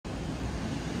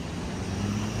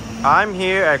I'm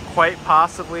here at quite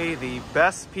possibly the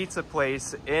best pizza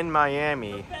place in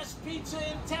Miami. The best pizza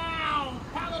in town,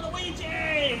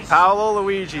 Pauloluigi's!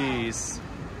 Pauloluigi's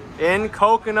in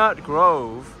Coconut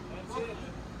Grove. That's it.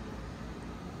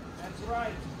 That's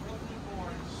right.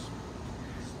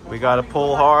 We gotta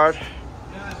pull hard.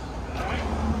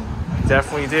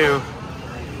 Definitely do.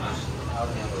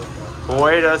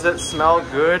 Boy, does it smell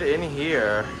good in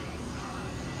here.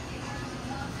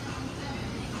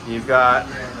 You've got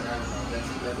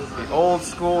the old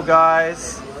school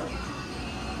guys.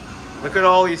 Look at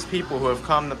all these people who have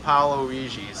come to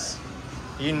Pauloluigi's.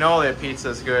 You know their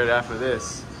pizza's good after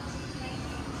this.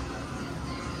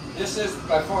 This is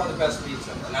by far the best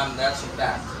pizza, and that's a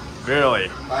fact. Really?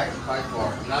 By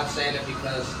far. I'm not saying it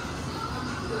because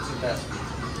it's the best pizza.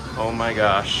 Oh my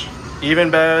gosh.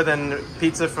 Even better than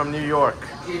pizza from New York.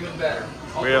 Even better.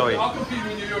 Really? I'll compete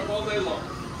with New York all day long.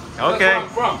 Okay.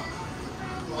 That's where I'm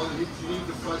from. Well, you need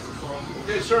the flex of song.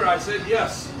 Okay, sir, I said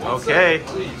yes. Okay.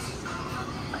 Second, please.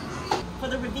 For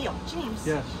the reveal. James.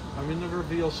 Yes, I'm in the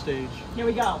reveal stage. Here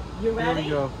we go. You ready? Here we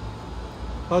go.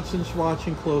 Hudson's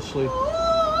watching closely.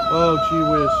 Oh,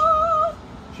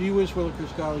 gee whiz. Gee whiz,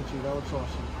 Willikers, golly gee, that looks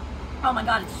awesome. Oh my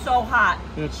God, it's so hot.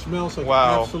 And it smells like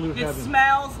Wow. absolute It heaven.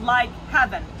 smells like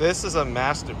heaven. This is a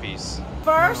masterpiece.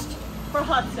 First, for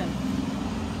Hudson.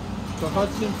 The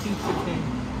Hudson Pizza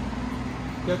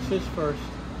King gets his first.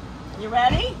 You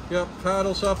ready? Yep,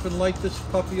 paddles up and light this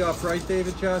puppy up, right,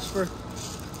 David Jasper?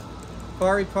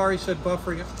 Pari said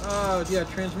buffering. Yeah,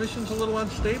 transmission's a little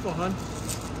unstable, hon.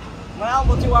 Well,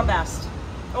 we'll do our best.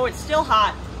 Oh, it's still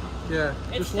hot. Yeah,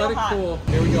 It's just still let it hot. cool.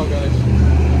 Here we go, guys.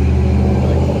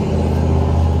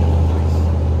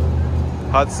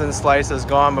 Hudson slice is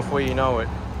gone before you know it.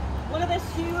 Look at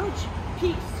this huge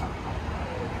piece.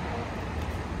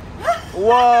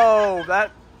 Whoa,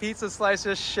 that pizza slice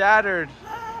just shattered.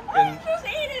 I just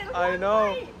ate it. I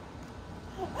know.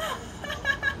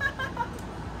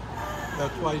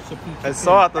 That's why it's a pizza I king.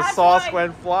 saw it, the That's sauce why-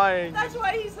 went flying. That's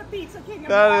why he's the pizza king of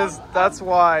That's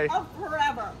why. of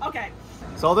forever. Okay.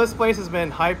 So this place has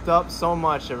been hyped up so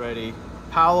much already.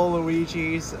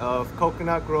 Pauloluigi's of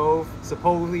Coconut Grove,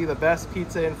 supposedly the best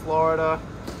pizza in Florida.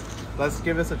 Let's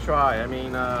give this a try. I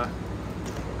mean, I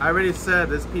already said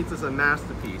this pizza's a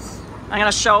masterpiece. I'm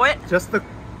gonna show it.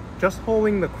 Just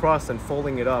holding the crust and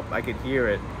folding it up, I could hear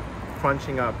it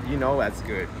crunching up. You know that's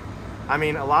good. I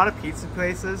mean, a lot of pizza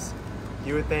places,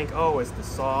 you would think, oh, it's the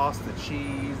sauce, the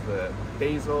cheese, the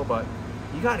basil, but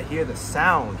you gotta hear the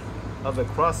sound of the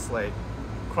crust like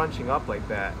crunching up like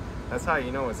that. That's how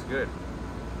you know it's good.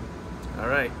 All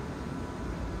right.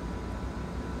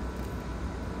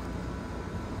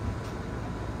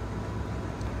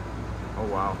 Oh,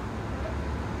 wow.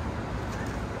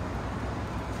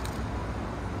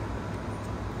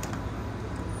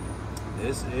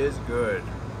 This is good.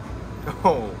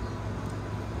 Oh.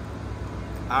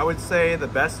 I would say the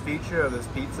best feature of this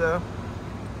pizza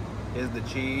is the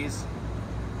cheese,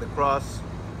 the crust,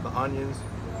 the onions,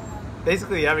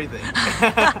 basically everything.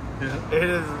 It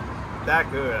is that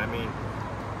good. I mean,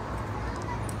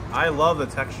 I love the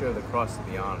texture of the crust,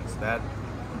 to be honest. That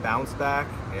bounce back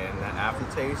and that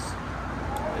aftertaste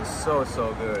is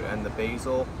so good. And the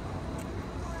basil,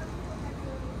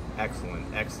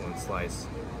 excellent slice.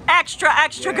 Extra Yeah,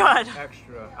 good.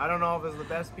 Extra. I don't know if it's the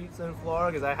best pizza in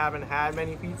Florida because I haven't had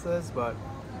many pizzas, but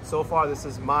so far this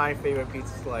is my favorite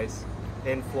pizza slice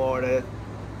in Florida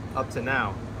up to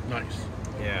now. Nice.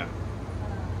 Yeah,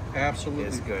 Absolutely.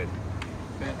 it's good.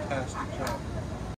 Fantastic job.